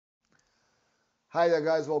Hi there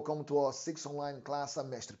guys, welcome to our 6th online class. I'm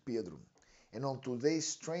Mestre Pedro. And on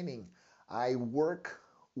today's training, I work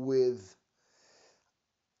with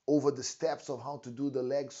over the steps of how to do the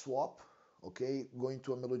leg swap, okay? Going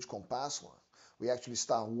to a melodic compass one. We actually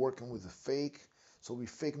start working with the fake. So we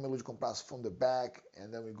fake melodic compass from the back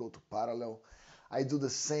and then we go to parallel. I do the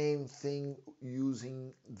same thing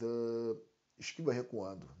using the Esquiva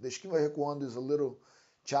recuando. The Esquiva recuando is a little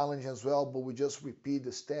challenge as well, but we just repeat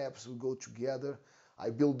the steps, we go together.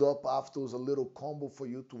 I build up afterwards a little combo for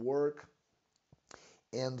you to work,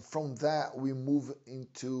 and from that we move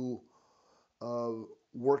into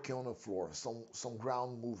working on the floor, some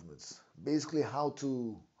ground movements, basically how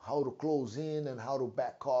to close in and how to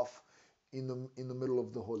back off in the middle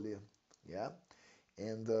of the rolê. Yeah,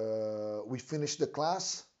 and we finish the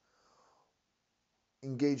class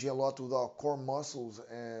engaging a lot with our core muscles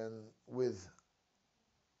and with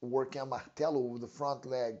working a martelo with the front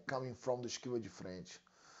leg coming from the Esquiva de Frente.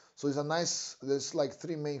 So it's a nice, there's like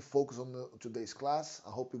 3 main focus on today's class. I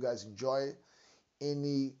hope you guys enjoy.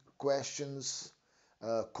 Any questions,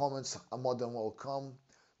 comments are more than welcome.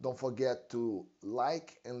 Don't forget to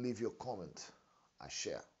like and leave your comment. I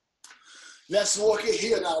share. Let's work it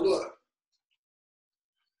here now, look.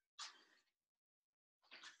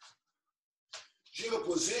 Ginga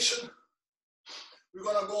position.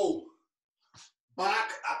 We're gonna go back,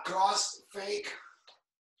 across, fake,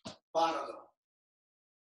 parallel.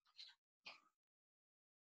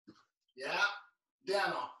 Yeah,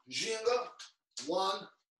 then Ginga, 1,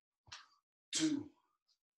 2,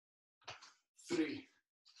 3,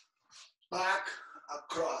 back,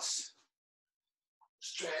 across,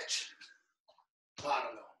 stretch,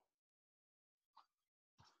 parallel.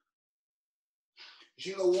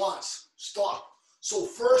 Ginga once, stop. So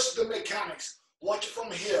first the mechanics, watch it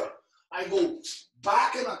from here. I go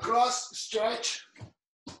back and across, stretch,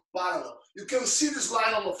 parallel. You can see this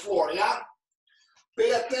line on the floor, yeah?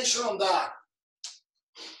 Pay attention on that.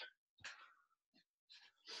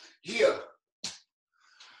 Here,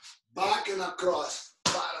 back and across,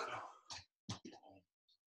 parallel.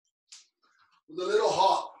 With a little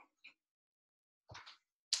hop.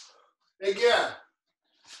 Again,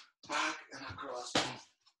 back and across.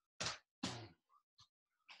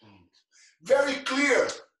 Very clear.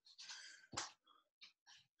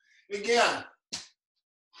 Again.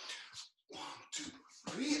 1, 2,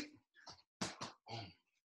 3.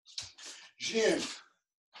 Ginga.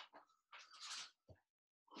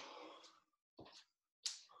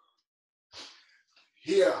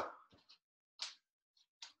 Here.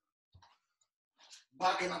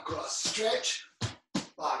 Back and across. Stretch.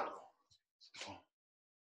 Parallel.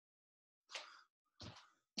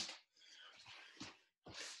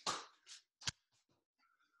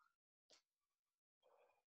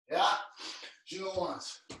 Yeah? Ginga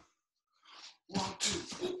once. 1,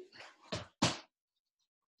 2.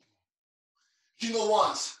 Ginga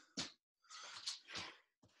once.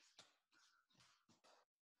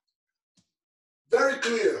 Very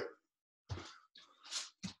clear.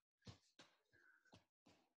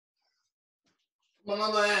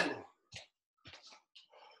 Another angle.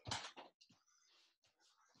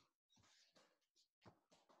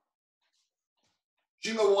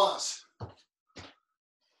 Ginga once.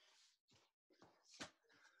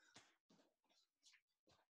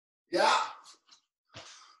 Yeah.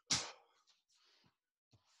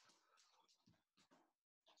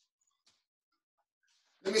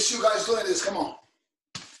 Let me see you guys doing this. Come on.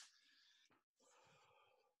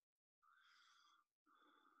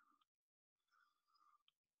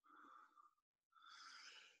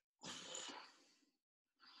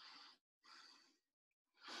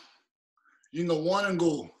 Ginga 1 and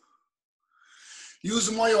go. Use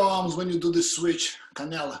more your arms when you do this switch,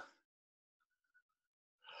 canela.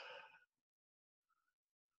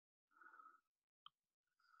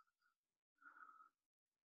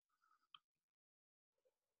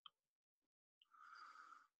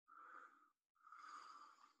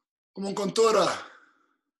 Come on, Contora.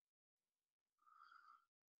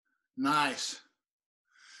 Nice.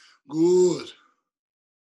 Good.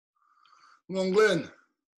 Come on, Glenn.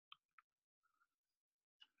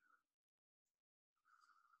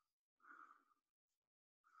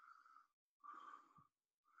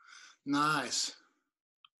 Nice.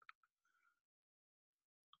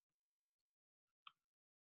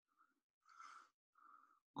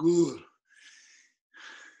 Good.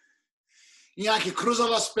 Iñaki, cruza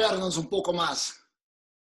las pernas un poco más.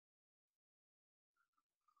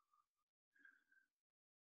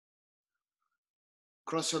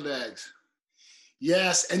 Cross your legs.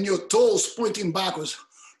 Yes, and your toes pointing backwards.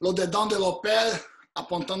 Los dedão de los pies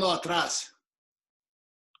apontando atrás.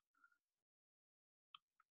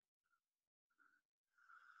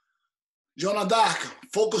 Jonah Dark,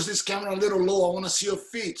 focus this camera a little low. I want to see your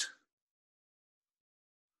feet.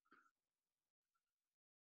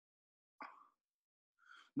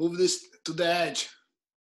 Move this to the edge.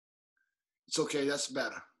 It's okay, that's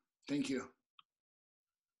better. Thank you.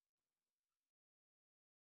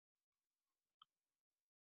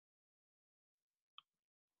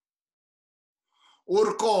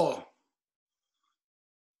 Urco.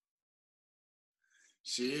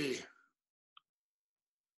 Sí.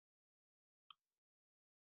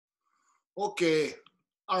 Okay.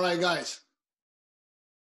 All right, guys.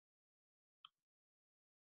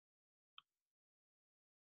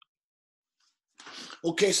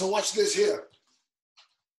 Okay, so watch this here.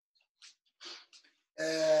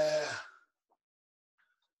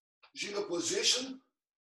 Ginga position.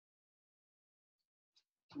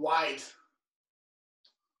 Wide.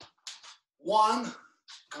 1,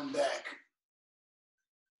 come back.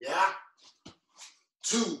 Yeah?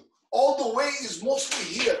 2, all the way is mostly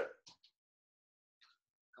here.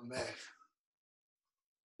 Come back.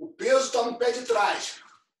 O peso está no pé de trás.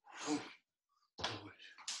 1, 2, 4,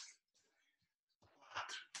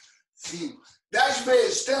 5, 10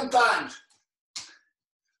 vezes, 10 times.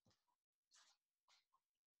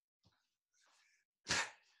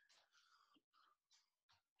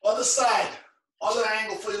 Other side, other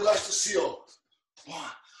angle for you guys to see. 1,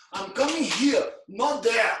 I'm coming here, not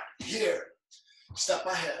there, here. Step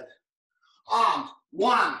ahead. Arm,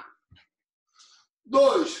 1,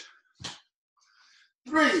 2,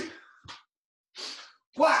 3,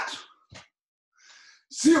 4,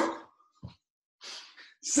 5,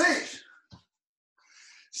 6,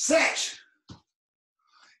 7,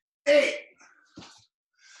 8,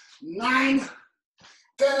 9,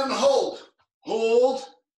 10, and hold. Hold.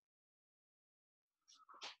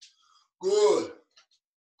 Good.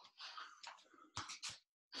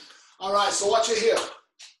 All right, so watch it here.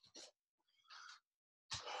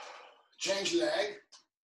 Change leg.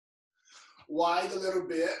 Wide a little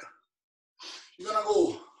bit. You're gonna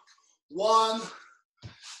go 1,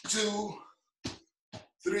 2,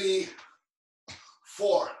 3,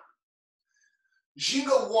 4.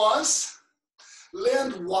 Ginga once,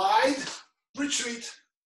 land wide, retreat,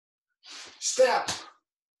 step,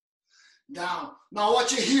 down. Now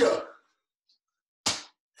watch it here.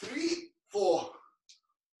 3, 4.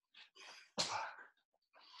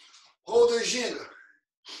 Hold the Ginga.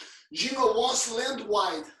 Ginga once, land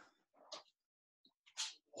wide.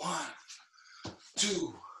 1,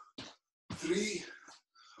 2, 3,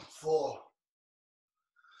 4.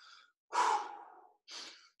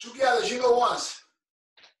 Together, Ginga once.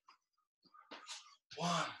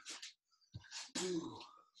 1, 2,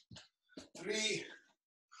 3,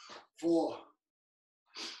 4.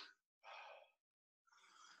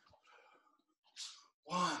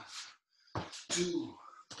 1, 2,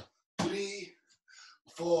 3,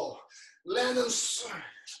 4. Land and swing.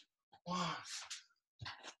 1,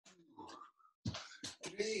 2,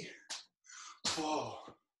 3, 4.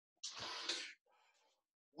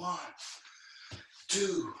 1,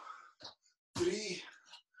 2, 3,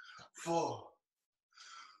 4.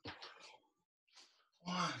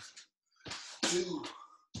 1, 2,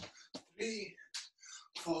 3,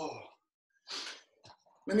 4.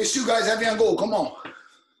 Let me see you guys having a go. Come on.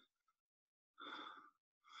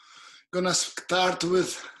 Gonna start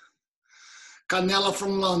with Canela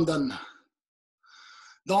from London.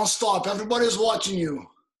 Don't stop. Everybody's watching you.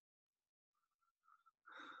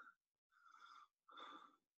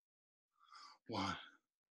 1,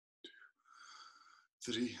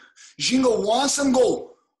 2, 3. Ginga once and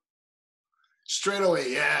go. Straight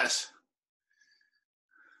away, yes.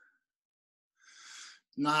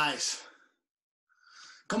 Nice.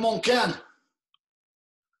 Come on, Ken.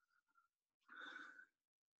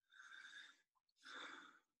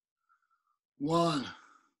 1,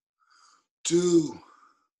 2,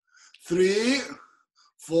 3,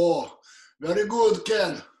 4. Very good,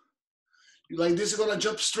 Ken. You like this, you're gonna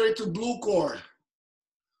jump straight to blue cord.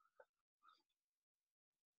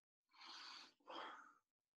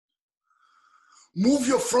 Move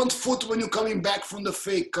your front foot when you're coming back from the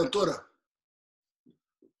fake, Cantora.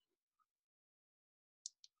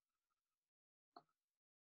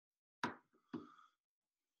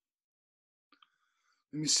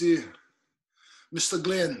 Let me see. Mr.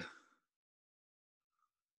 Glenn.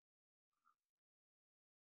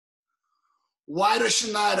 Wider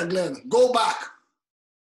Schneider, Glenn. Go back.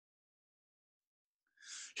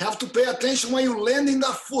 You have to pay attention when you land in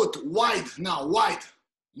that foot. Wide now, wide.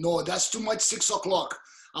 No, that's too much 6 o'clock.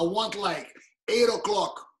 I want like 8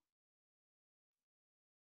 o'clock.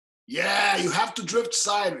 Yeah, you have to drift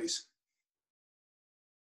sideways.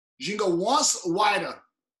 Ginga once, wider.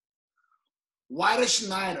 White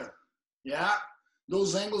Schneider. Yeah,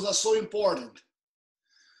 those angles are so important.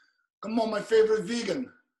 Come on, my favorite vegan.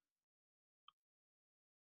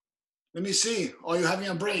 Let me see. Are you having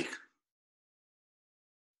a break?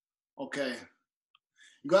 Okay.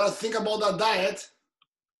 You gotta think about that diet.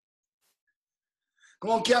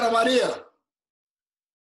 Come on, Chiara Maria.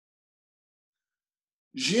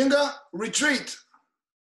 Ginga, retreat.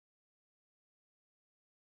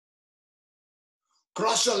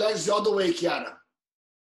 Cross your legs the other way, Chiara.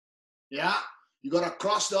 Yeah, you gotta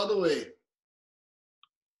cross the other way.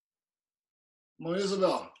 Come on,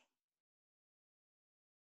 Isabel.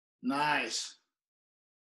 Nice.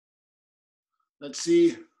 Let's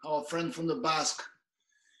see our friend from the Basque.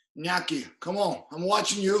 Nyaki, come on. I'm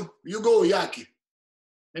watching you. You go, Yaki.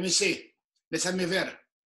 Let me see. Déjame ver.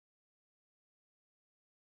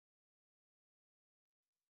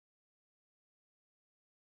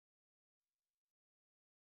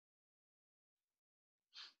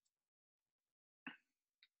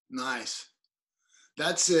 Nice.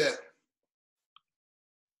 That's it.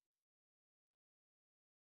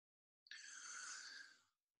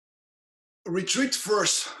 Retreat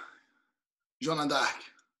first, Joan d'Arc.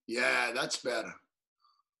 Yeah, that's better.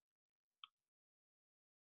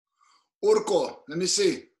 Urco, let me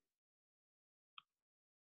see.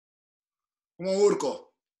 Come on, Urco.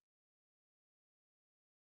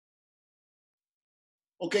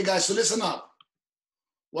 Okay, guys, so listen up.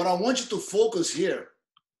 What I want you to focus here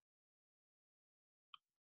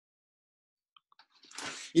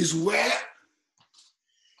is where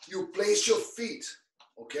you place your feet,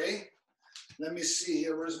 okay? Let me see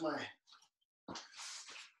here, where's my,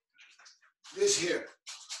 this here.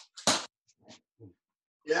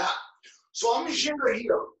 Yeah, so I'm Ginga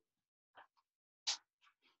here.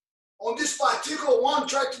 On this particular one,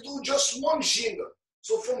 try to do just one Ginga.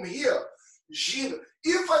 So from here, Ginga.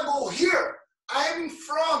 If I go here, I am in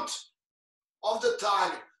front of the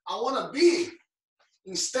target. I want to be,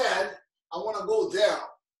 instead, I want to go there.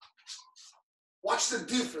 Watch the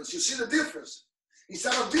difference. You see the difference?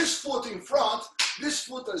 Instead of this foot in front, this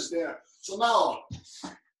foot is there. So now,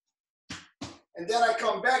 and then I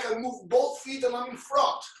come back, I move both feet and I'm in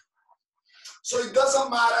front. So it doesn't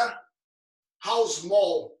matter how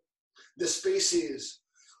small the space is.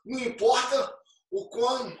 Não importa o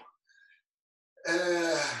quão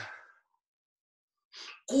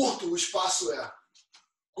curto o espaço é.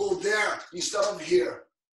 Go there instead of here.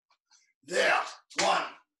 There.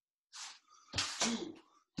 1,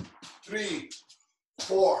 2, 3,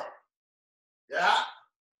 4. Yeah?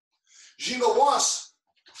 Ginga once.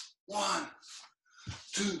 1,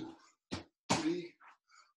 2, 3,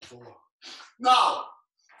 4. Now,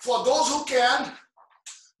 for those who can,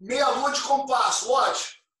 meia lua de compasso.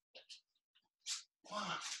 Watch. 1.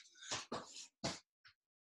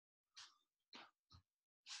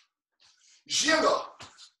 Ginga.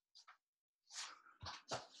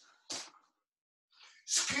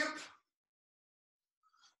 Skip.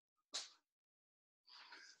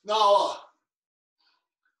 Now,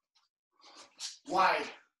 wide.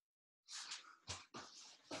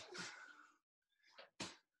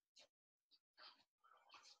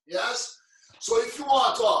 Yes? So if you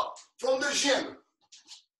want, from the Ginga,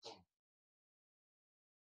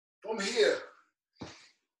 from here,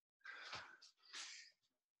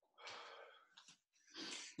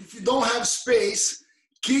 if you don't have space,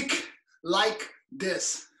 kick like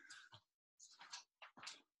this.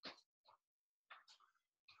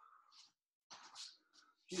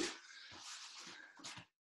 Here.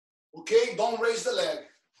 Okay, don't raise the leg.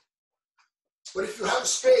 But if you have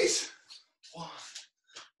space, 1,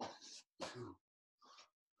 2,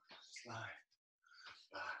 slide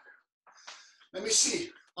back. Let me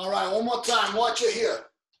see. All right, one more time. Watch it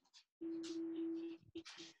here.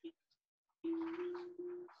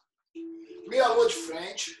 Meia lua de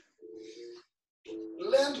frente.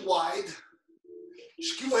 Land wide.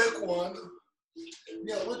 Esquiva recuando.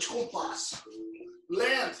 Meia lua de compasso.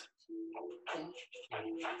 Land.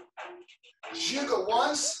 Ginga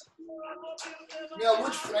once. Meia lua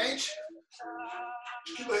de frente.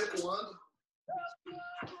 Esquiva recuando.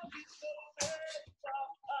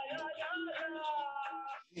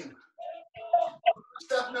 Ginga.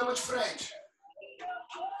 Step meia lua de frente.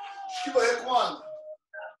 Esquiva recuando.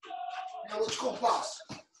 Meia lua de compasso.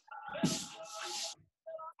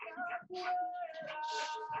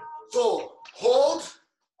 So, hold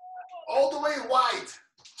all the way wide.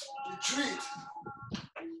 Retreat.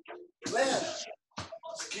 Land.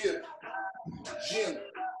 Skip. Ginga.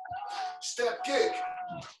 Step kick.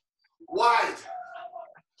 Wide.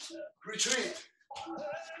 Retreat.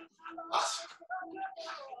 Awesome.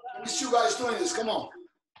 Let me see you guys doing this. Come on.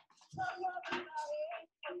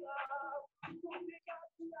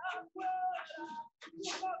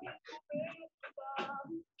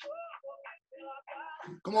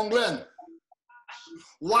 Come on, Glenn.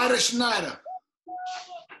 Wider, Schneider.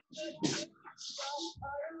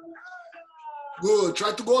 Good.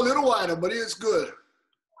 Try to go a little wider, but it's good.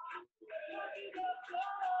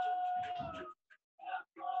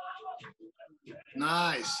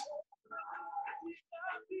 Nice.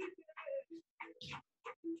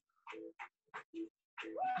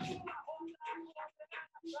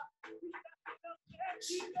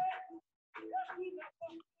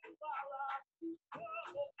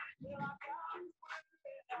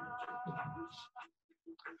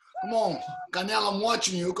 Come on, Canela, I'm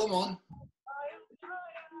watching you. Come on.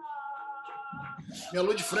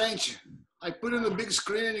 Melô de frente. I put it on the big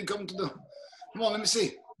screen and you come to the... Come on, let me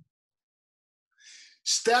see.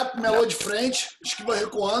 Step, melô de frente. Esquiva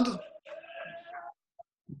recuando.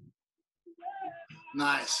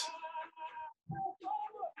 Nice.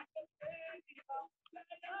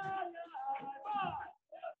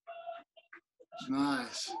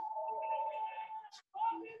 Nice.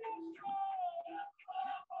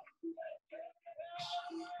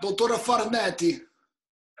 Doutora Farnetti.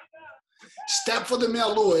 Step for the meia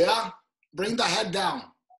lua, yeah? Bring the head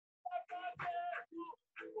down.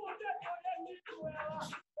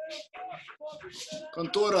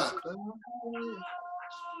 Cantora.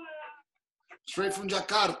 Straight from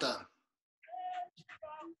Jakarta.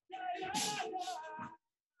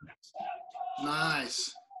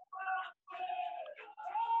 Nice.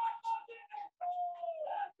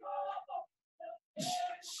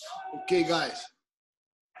 Okay, guys.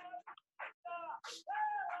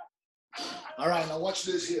 All right, now watch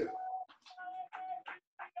this here.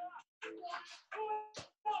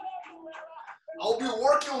 I'll be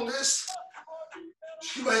working on this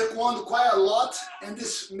Esquiva recuando quite a lot and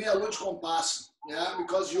this meia lua de compasso, yeah,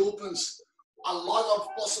 because it opens a lot of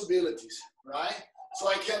possibilities, right? So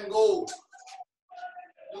I can go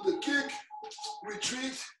do the kick,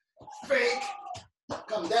 retreat, fake,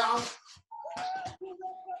 come down,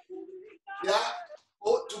 yeah.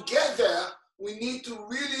 But to get there, we need to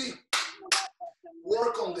really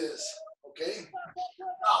work on this, okay?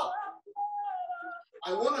 Now,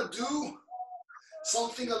 I want to do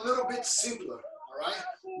something a little bit simpler, all right?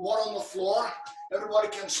 More on the floor. Everybody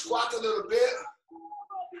can squat a little bit.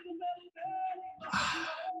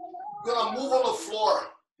 We're gonna move on the floor,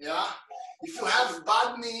 yeah? If you have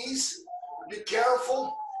bad knees, be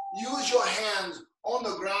careful. Use your hand on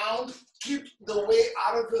the ground. Keep the weight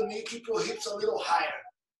out of your knee. Keep your hips a little higher,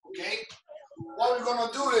 okay? What we're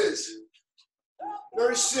gonna do is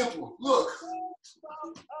very simple. Look.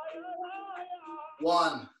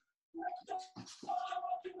 1,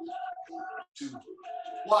 2.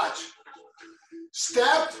 Watch.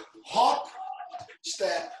 Step, hop,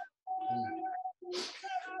 step.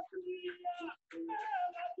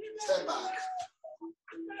 Step back.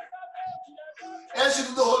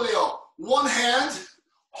 Êxito do rolê, ó. One hand,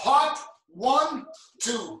 hop, 1,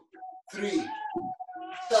 2, 3.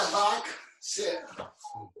 Step back, sit.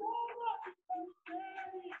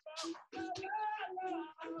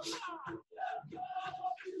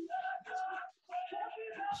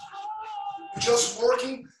 Just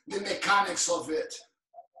working the mechanics of it.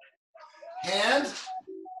 Hand,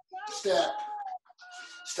 step,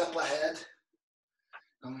 step ahead.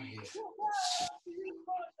 Come here.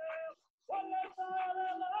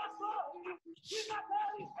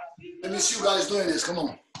 Let me see you guys doing this. Come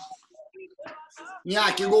on.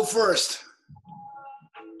 Nyak, you go first.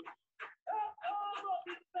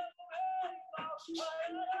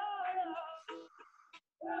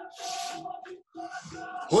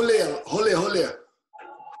 Rolê, rolê, rolê.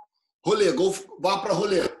 Rolê, vá para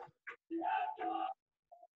rolê.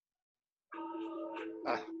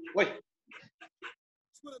 Oi.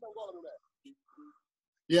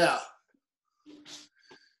 Yeah.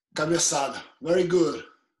 Cabeçada. Very good.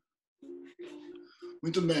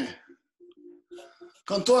 Muito bem.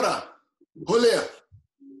 Cantora, rolê.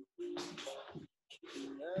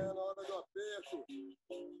 Na hora do aperto,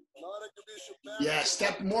 na hora que o bicho pega. Yeah,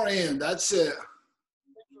 step more in. That's it.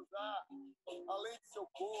 Tem que usar, além do seu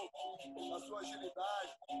corpo, a sua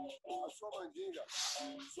agilidade, a sua mandinga,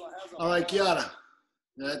 sua reza. All right, Kiara.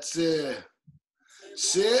 That's it.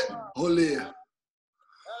 Sit, rolê.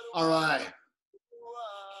 All right.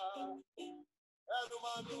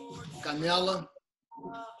 Canela.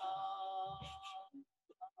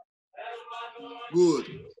 Good.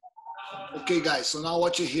 Okay, guys, so now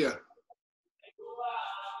watch it here.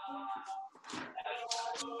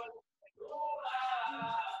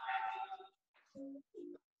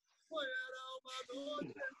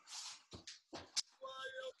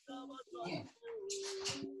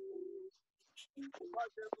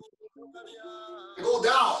 I go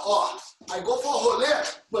down, I go for a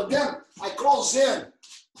rolê, but then I close in,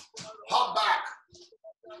 hop back.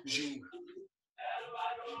 Ginga.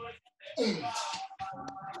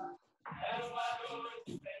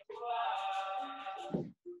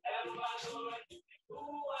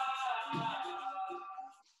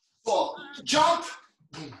 So, jump,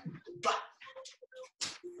 back.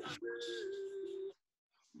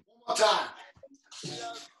 One more time.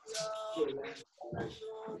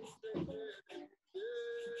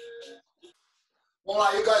 Vamos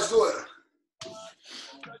lá, you guys do it.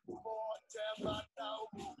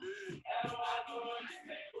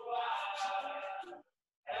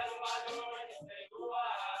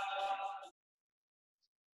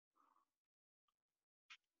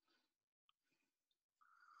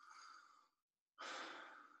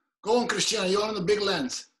 Go on, Christiana, you're on the big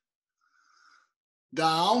lens.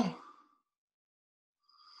 Down.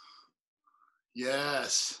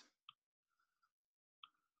 Yes.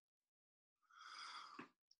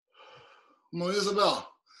 Come on, Isabel.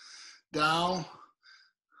 Down.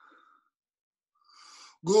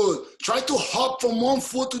 Good. Try to hop from one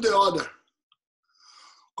foot to the other.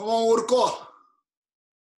 Come on, Urko.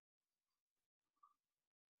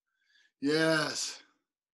 Yes.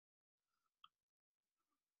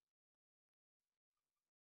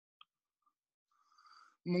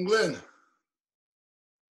 Come on, Glenn.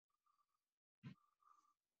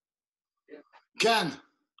 Ken.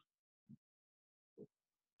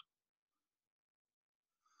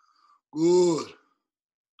 Good.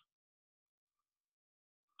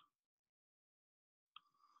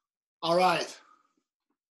 All right.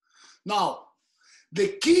 Now,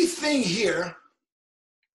 the key thing here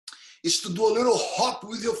is to do a little hop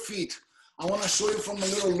with your feet. I want to show you from a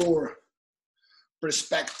little lower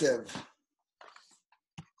perspective.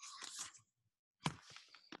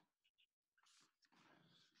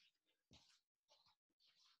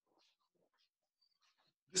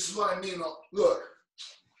 This is what I mean. Look,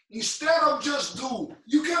 instead of just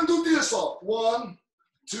you can do this all. 1,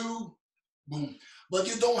 2, boom. But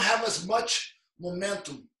you don't have as much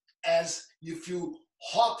momentum as if you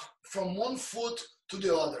hop from one foot to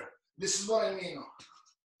the other. This is what I mean.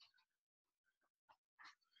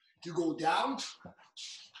 You go down.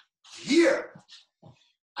 Here,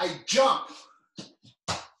 I jump.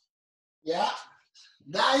 Yeah,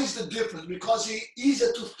 that is the difference because it's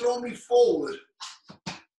easier to throw me forward.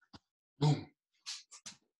 Boom.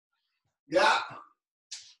 Yeah.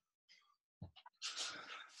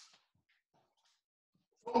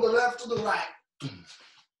 From the left to the right.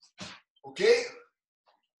 Okay?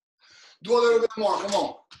 Do a little bit more. Come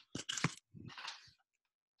on.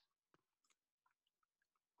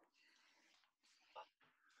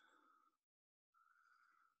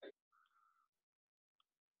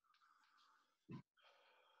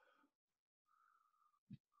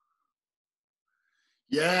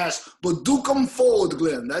 Yes, but do come forward,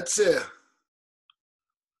 Glenn. That's it.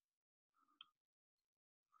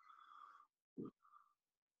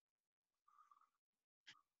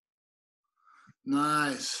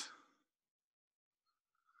 Nice.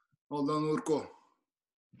 Well done, Urko.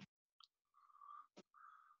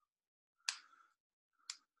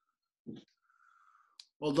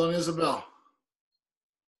 Well done, Isabel.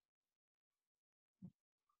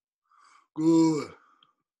 Good.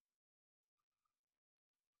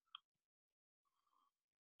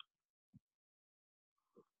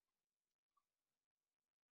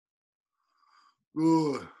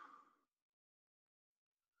 Good.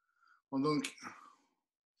 Well done.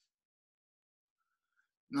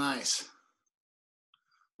 Nice.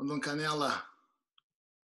 Well done, Canela.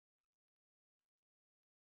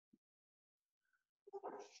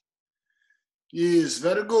 Yes,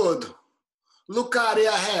 very good. Look at it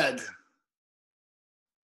ahead.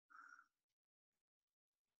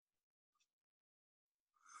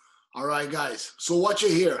 All right, guys. So watch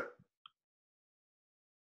it here.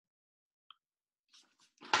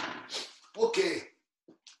 Okay.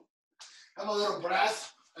 Have a little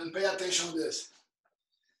breath and pay attention to this.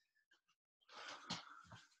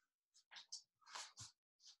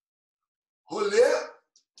 Rolê.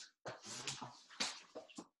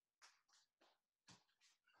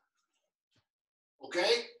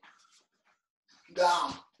 Okay?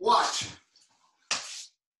 Down. Watch.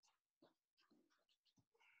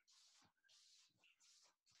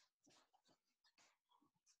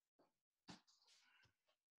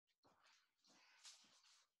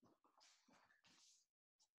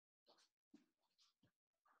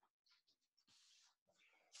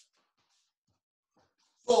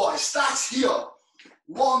 it starts here.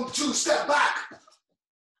 1, 2, step back.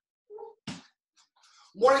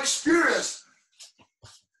 More experience.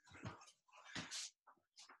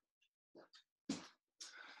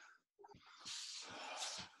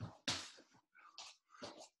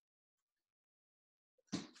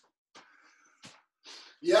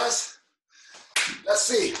 Yes. Let's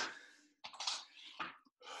see.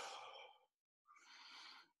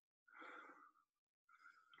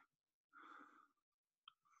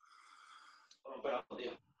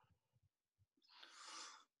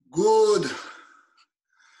 Good.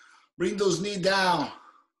 Bring those knees down.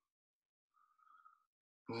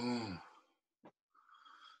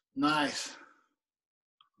 Nice.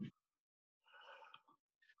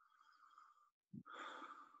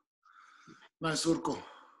 Nice, Urko.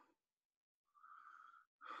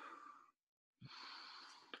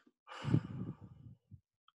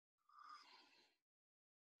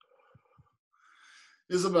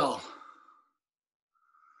 Isabel.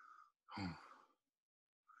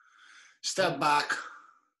 Step back.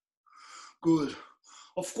 Good.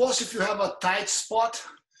 Of course, if you have a tight spot,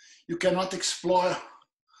 you cannot explore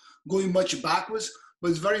going much backwards,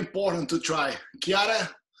 but it's very important to try. Chiara,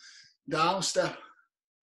 down, step.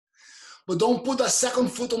 But don't put a second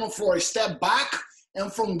foot on the floor. Step back,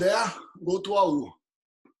 and from there, go to a U.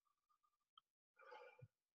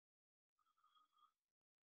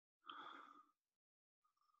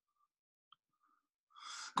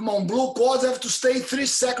 Come on, blue cords have to stay 3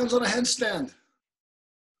 seconds on a handstand.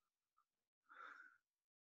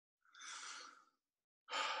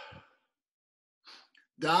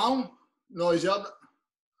 Down, noise out.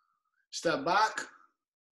 Step back.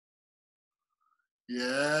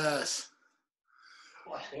 Yes.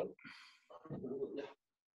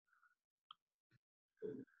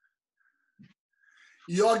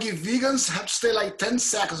 Yogi vegans have to stay like 10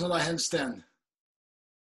 seconds on a handstand.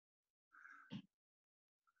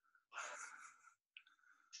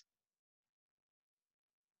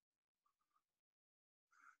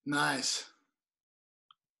 Nice.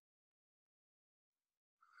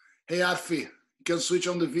 Hey, Arfi, you can switch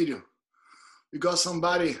on the video. We got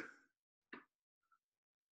somebody.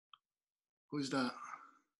 Who's that?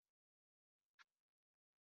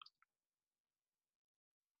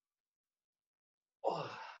 Oh.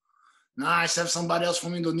 Nice, have somebody else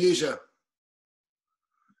from Indonesia.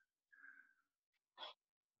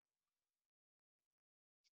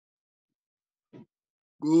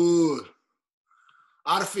 Good.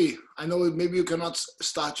 Arfi, I know maybe you cannot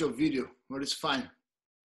start your video, but it's fine.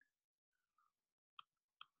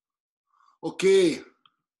 Okay.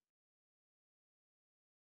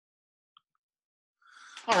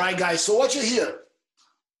 All right, guys, so what you hear?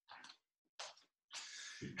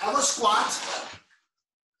 Have a squat.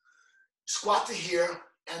 Squat here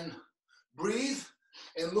and breathe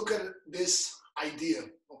and look at this idea,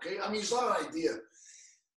 okay? I mean, it's not an idea.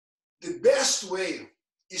 The best way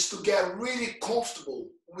is to get really comfortable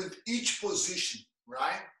with each position,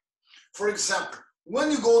 right? For example, when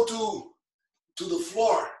you go to the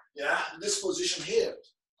floor, yeah, this position here,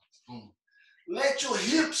 let your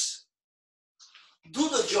hips do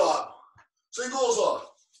the job. So it goes on.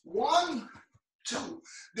 1, 2.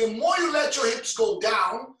 The more you let your hips go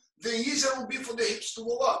down, the easier it will be for the hips to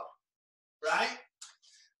go up, right?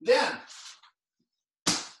 Then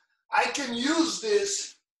I can use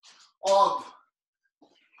this of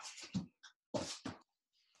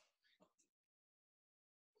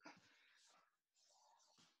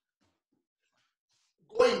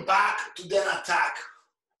going back to then attack,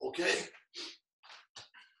 okay?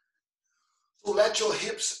 So let your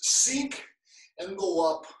hips sink and go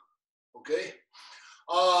up, okay?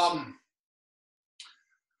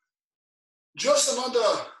 Just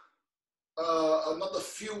another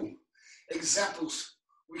few examples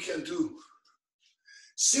we can do.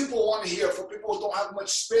 Simple one here for people who don't have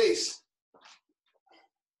much space.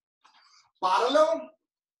 Parallel,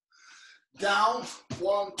 down,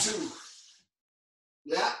 1, 2.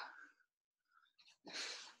 Yeah?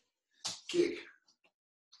 Kick.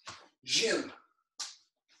 Ginga.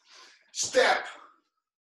 Step.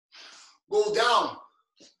 Go down.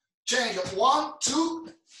 Change it. 1,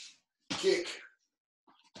 2. Kick.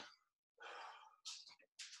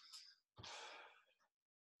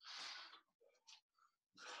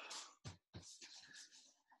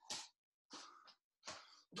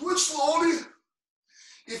 Do it slowly.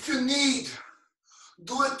 If you need,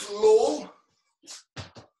 do it low.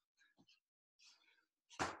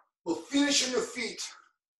 But finish on your feet.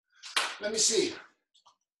 Let me see.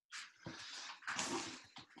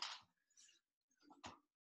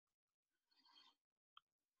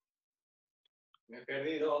 Me he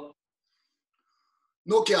perdido.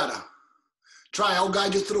 No, Chiara. Try, I'll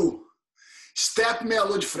guide you through. Step, meia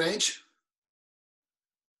lua de frente.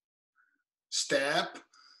 Step,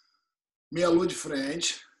 meia lua de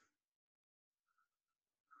frente.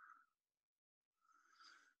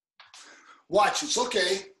 Watch, it's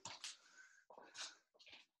okay.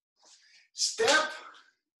 Step,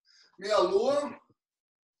 meia lua,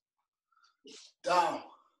 down.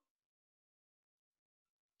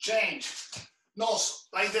 Change. No,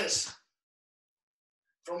 like this.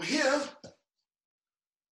 From here.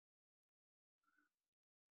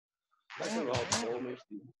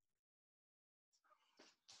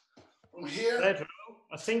 From here. Pedro,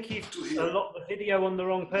 I think you've locked the video on the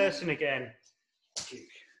wrong person again. Okay.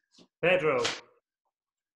 Pedro.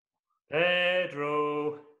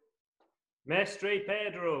 Pedro. Mestre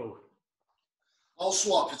Pedro. I'll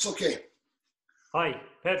swap, it's okay. Hi,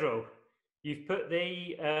 Pedro. You've put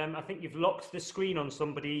the, I think you've locked the screen on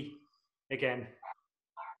somebody again.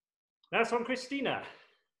 That's on Christina.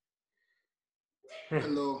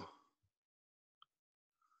 Hello.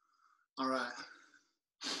 All right.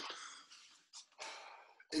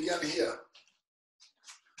 Again here.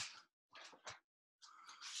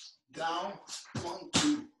 Down, 1,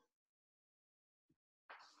 2.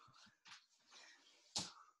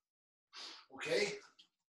 Okay?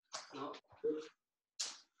 No.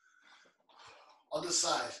 Other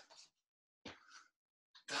side.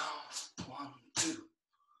 Down, 1, 2.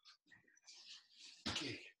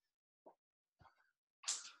 Okay.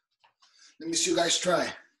 Let me see you guys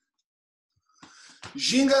try.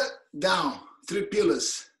 Ginga, down, 3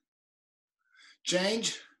 pillars.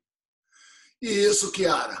 Change. Isso,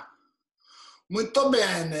 Chiara. Muito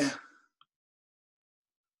bene.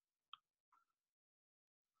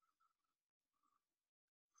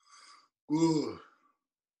 Good.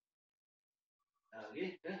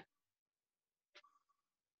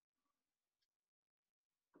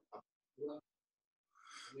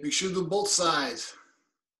 Make sure you do both sides.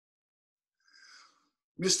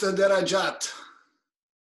 Mr. Derajat.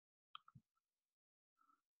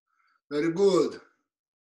 Very good.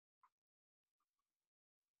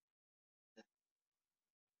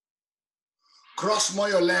 Cross more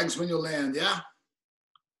your legs when you land, yeah?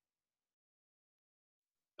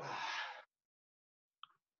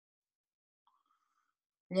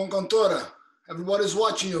 Come on, Cantora. Everybody's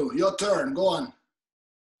watching you. Your turn. Go on.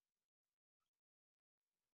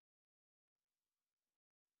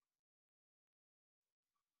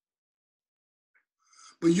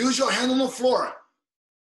 But use your hand on the floor.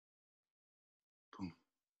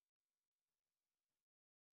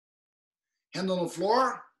 Hand on the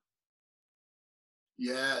floor.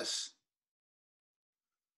 Yes.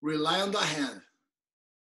 Rely on the hand.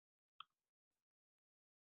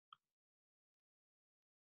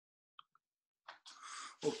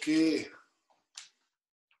 Okay.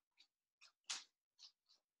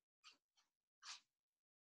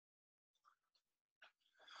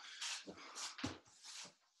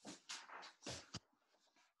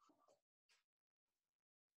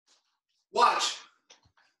 Watch.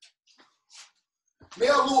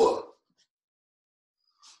 Meia lua.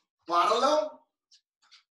 Paralela.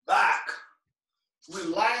 Back.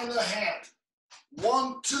 Rely on the hand.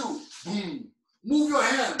 1, 2. Boom. Move your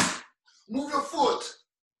hand. Move your foot.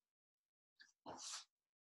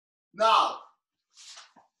 Now.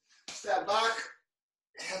 Step back.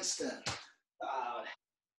 Handstand.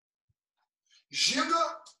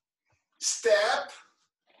 Ginga. Step.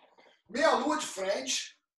 Meia lua de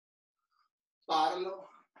frente. Parallel.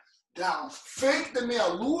 Down. Fake the meia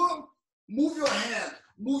lua. Move your hand.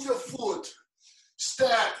 Move your foot.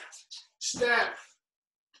 Step. Step.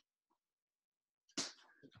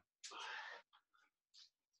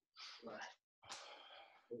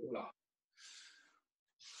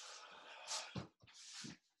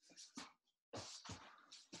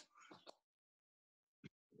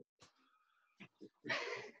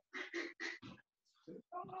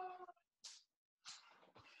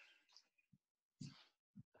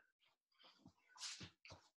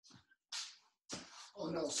 Oh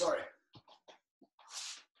no, sorry.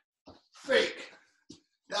 Fake.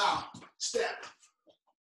 Down. Step.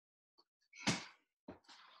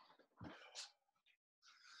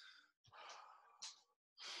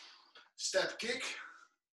 Step kick.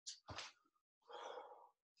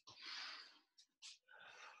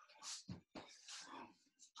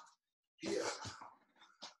 Here.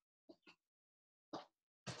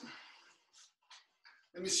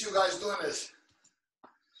 Let me see you guys doing this.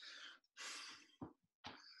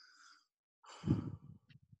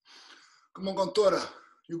 Come on, Cantora.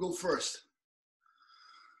 You go first.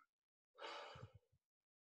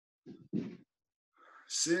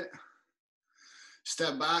 Sit.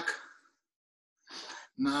 Step back.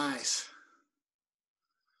 Nice.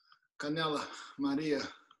 Canela, Maria.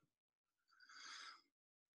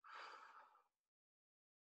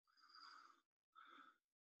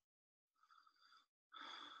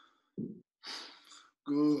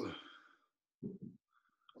 Good.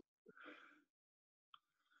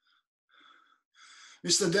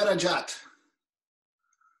 Mr. Derajat.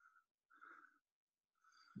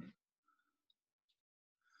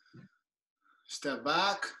 Step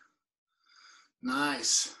back.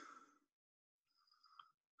 Nice.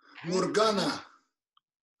 Morgana.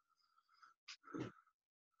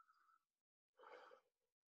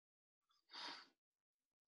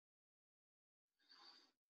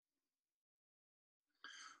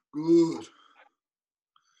 Good.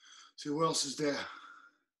 See who else is there.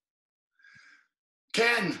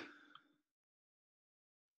 Ken.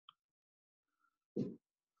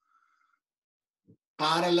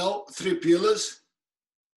 Parallel, 3 pillars.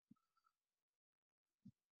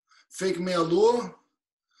 Fake meia lua.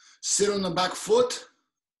 Sit on the back foot.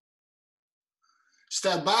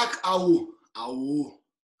 Step back, au, au.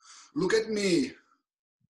 Look at me.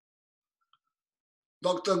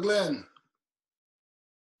 Dr. Glenn.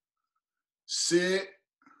 Sit,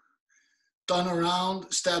 turn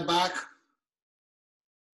around, step back.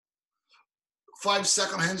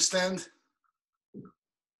 5-second handstand.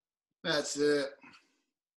 That's it.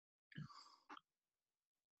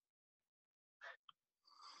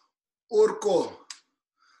 Urco,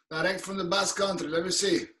 direct from the Basque Country. Let me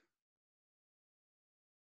see.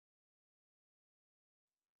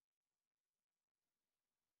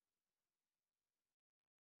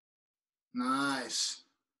 Nice.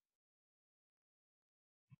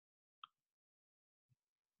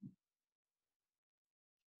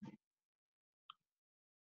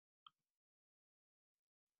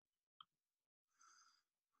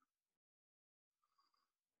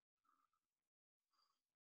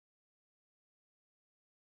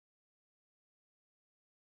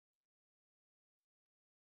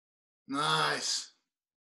 Nice.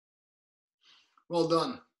 Well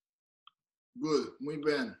done. Good. Muy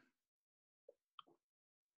bien.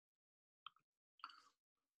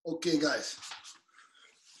 Okay, guys.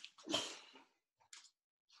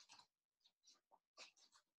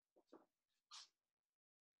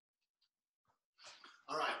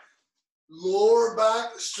 All right. Lower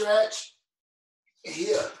back stretch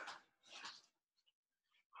here.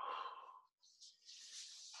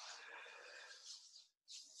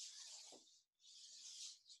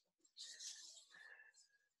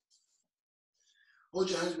 Hold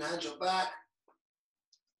your hands behind your back.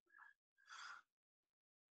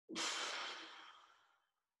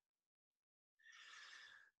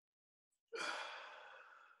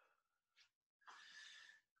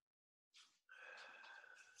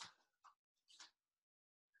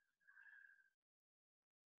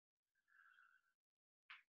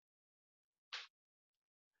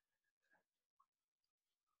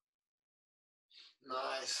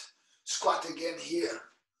 Nice. Squat again here.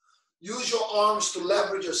 Use your arms to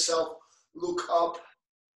leverage yourself. Look up.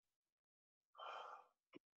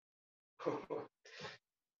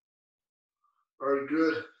 Very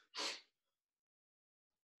good.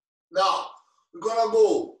 Now, we're gonna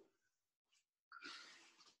go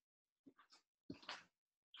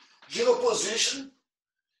Ginga position,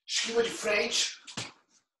 esquiva de frente,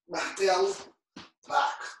 martelo,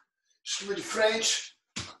 back. Esquiva de frente,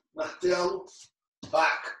 martelo,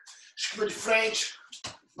 back. Esquiva de frente,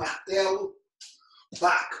 martelo,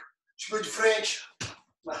 back. Esquiva de frente,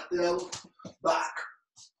 martelo, back.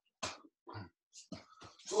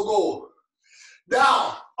 So go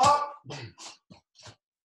down, up,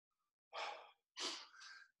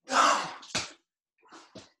 down.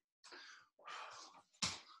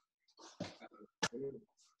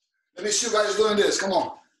 Let me see you guys doing this. Come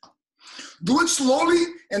on. Do it slowly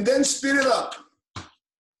and then speed it up.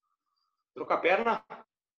 Troca a perna.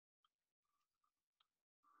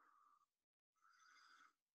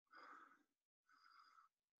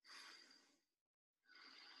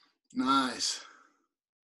 Nice.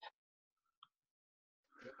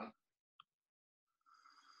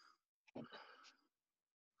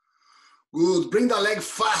 Good. Bring the leg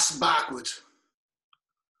fast backwards.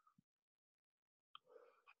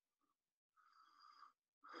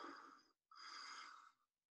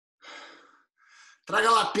 Traga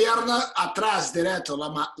la pierna atrás, direto,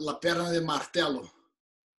 la pierna de martelo.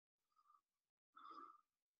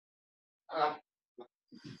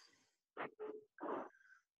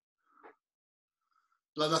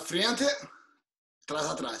 La da frente, trás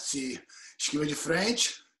atrás. Sim. Esquiva de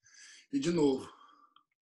frente e de novo.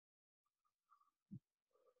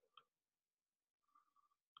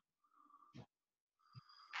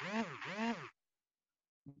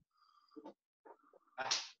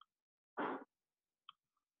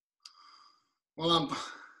 Vamos lá.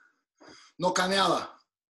 No, Canela.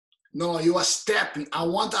 No, you are stepping. I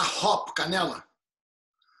want a hop, Canela.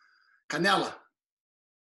 Canela.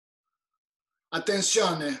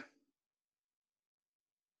 Attenzione.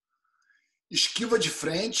 Esquiva de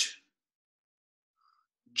frente.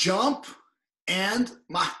 Jump and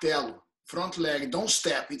martelo. Front leg. Don't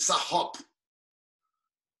step. It's a hop.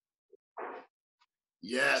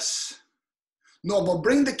 Yes. No, but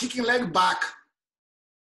bring the kicking leg back.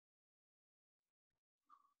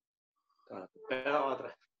 Pega a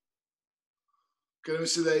outra.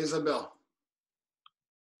 Queremos ver daí, Isabel.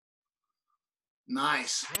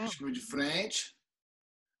 Nice. Esquiva de frente.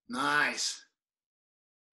 Nice.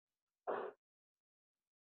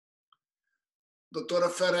 Doutora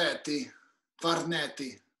Farnetti.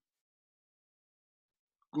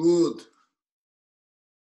 Good.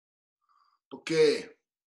 Okay.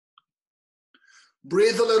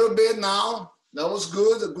 Breathe a little bit now. That was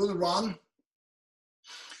good, a good run.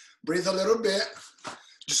 Breathe a little bit.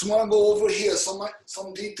 Just want to go over here,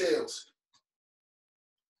 some details.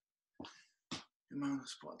 Come on,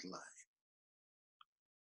 spotlight.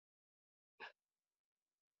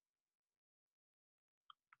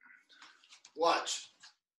 Watch.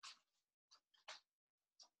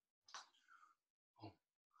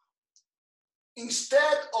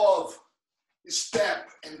 Instead of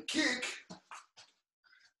step and kick,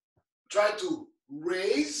 try to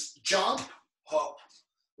raise, jump, hop.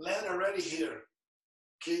 Land already here.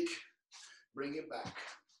 Kick, bring it back.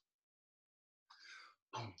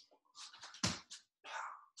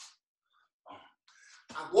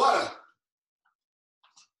 Agora.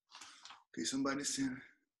 Okay, somebody saying.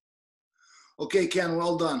 Okay, Ken,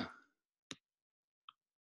 well done.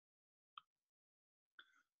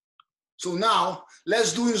 So now,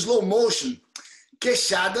 let's do in slow motion.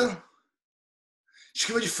 Queixada,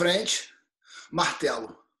 esquiva de frente,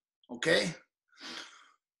 martelo. Okay?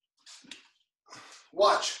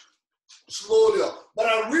 Watch. Slowly up. But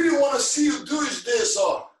I really want to see you do is this.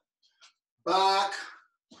 Back.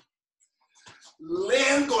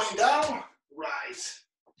 Land going down. Right.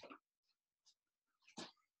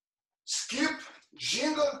 Skip.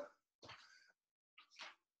 Ginga.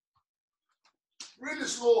 Really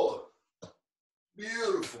slow.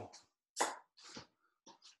 Beautiful.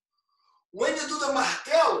 When you do the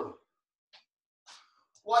martelo,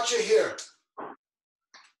 watch it here.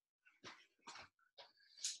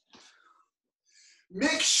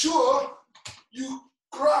 Make sure you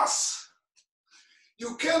cross.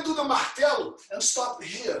 You can't do the martelo and stop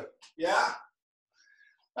here. Yeah?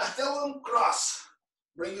 Martelo and cross.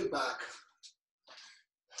 Bring it back.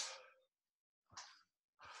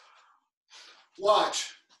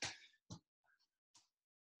 Watch.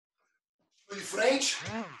 De frente.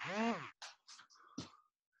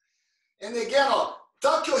 And again,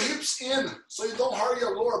 tuck your hips in so you don't hurt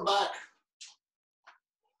your lower back.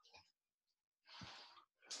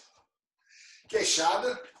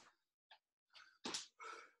 Queixada.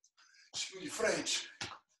 Esquiva de frente.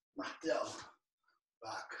 Martelo.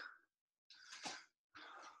 Back.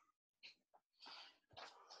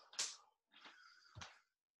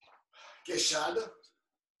 Queixada.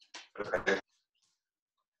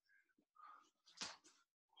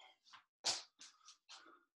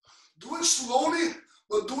 Do it slowly,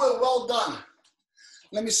 but do it well done.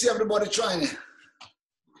 Let me see everybody trying it.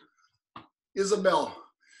 Isabel,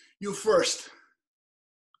 you first.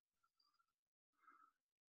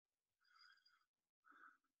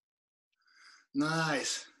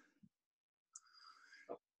 Nice.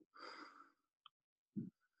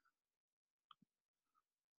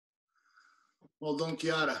 Well done,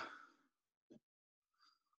 Chiara.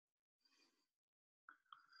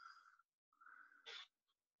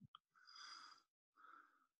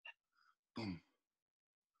 Boom.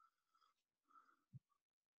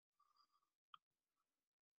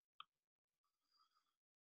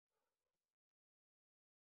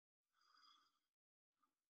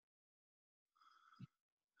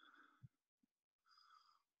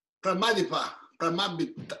 Pramadipta.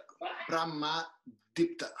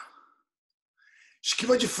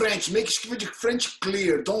 Esquiva de frente. Make esquiva de frente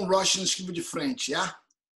clear. Don't rush in esquiva de frente, yeah?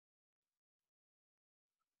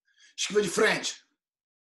 Esquiva de frente.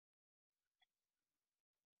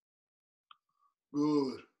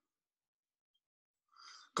 Good.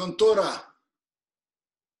 Cantora.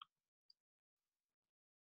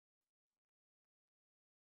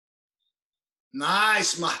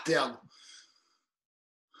 Nice, martelo.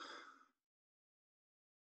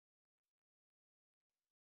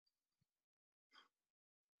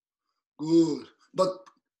 Good. But,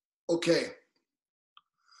 okay.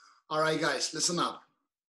 All right, guys, listen up.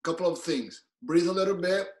 Couple of things. Breathe a little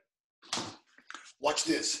bit. Watch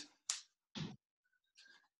this.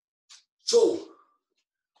 So,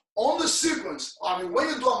 on the sequence, I mean, when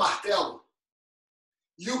you do a martelo,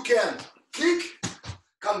 you can kick,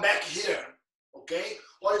 come back here, okay?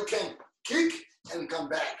 Or you can kick and come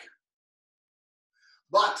back.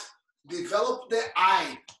 But develop the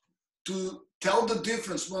eye to tell the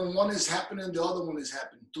difference when one is happening and the other one is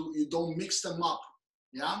happening. You don't mix them up,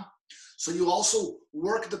 yeah? So you also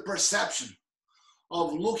work the perception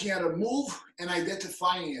of looking at a move and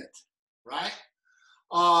identifying it, right?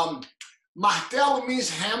 Martelo means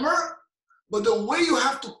hammer, but the way you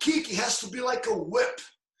have to kick, it has to be like a whip.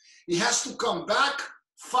 It has to come back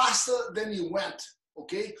faster than you went,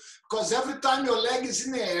 okay? Because every time your leg is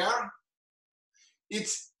in the air,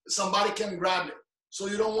 somebody can grab it. So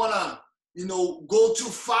you don't want to, you know, go too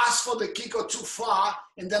fast for the kick or too far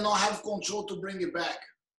and then not have control to bring it back,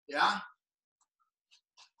 yeah?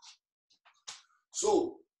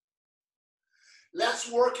 So let's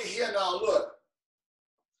work it here now, look.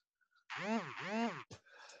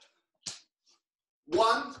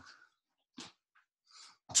 1,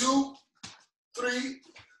 2, 3,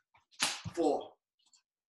 4.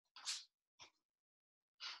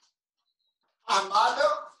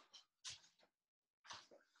 Armada,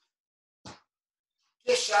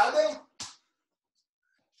 queixada,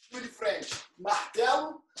 esquiva de frente,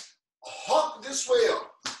 martelo, hop this way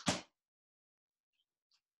up.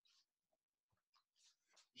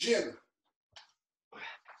 Ginga.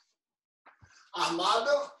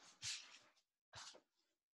 Armada,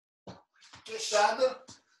 queixada,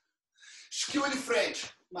 esquiva de frente,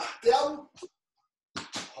 martelo,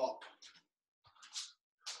 hop.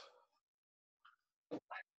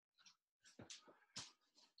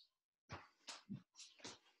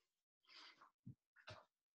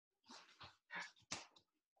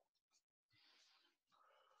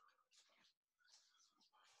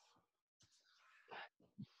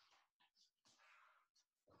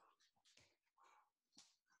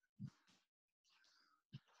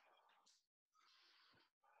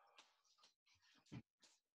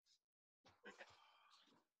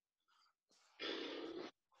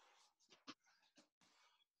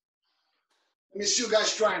 Let me see you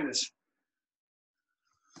guys trying this.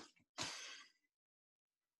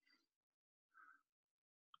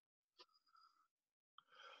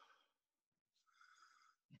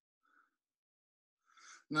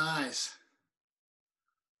 Nice.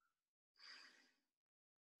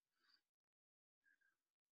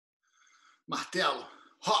 Martelo,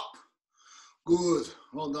 hop. Good,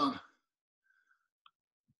 well done.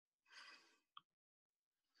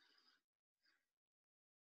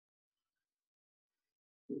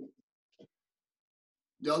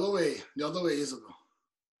 The other way, Isabel.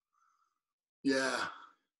 Yeah.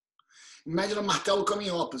 Imagine a martelo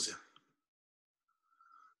coming opposite.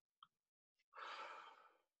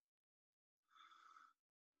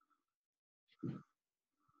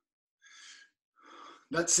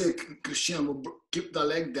 That's it, Cristiano. Keep the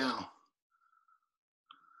leg down.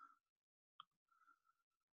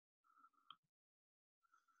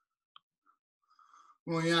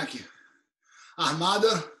 Vamos aqui.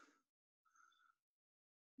 Armada,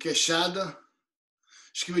 queixada,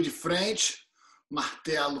 esquiva de frente,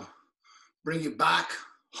 martelo. Bring it back,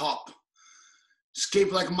 hop.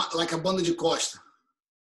 Escape like a banda de costa.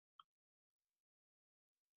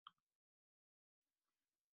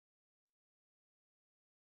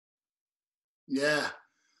 Yeah.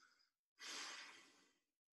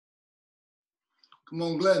 Come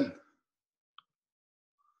on, Glenn.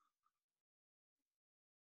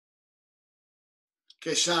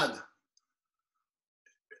 Queixada.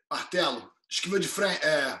 Martelo. Esquiva de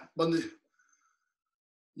frente. Banda.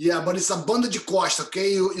 Yeah, but it's a banda de costa,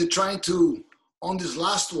 okay? You're trying to, on this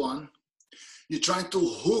last one, you're trying to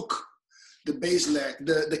hook the base leg,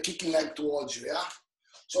 the kicking leg towards you, yeah?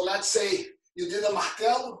 So let's say you did a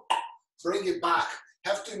martelo, bring it back.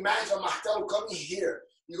 Have to imagine a martelo coming here.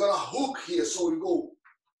 You're gonna hook here, so you go.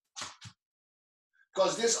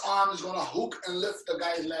 Because this arm is gonna hook and lift the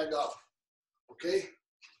guy's leg up, okay?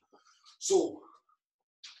 So,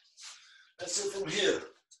 let's see from here.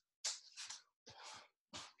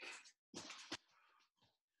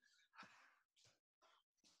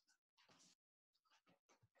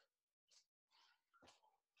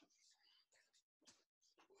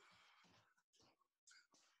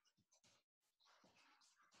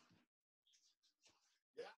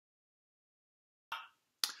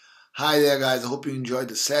 Hi there, guys. I hope you enjoyed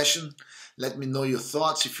the session. Let me know your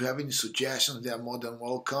thoughts. If you have any suggestions, they are more than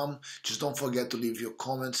welcome. Just don't forget to leave your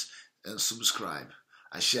comments and subscribe.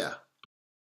 I share.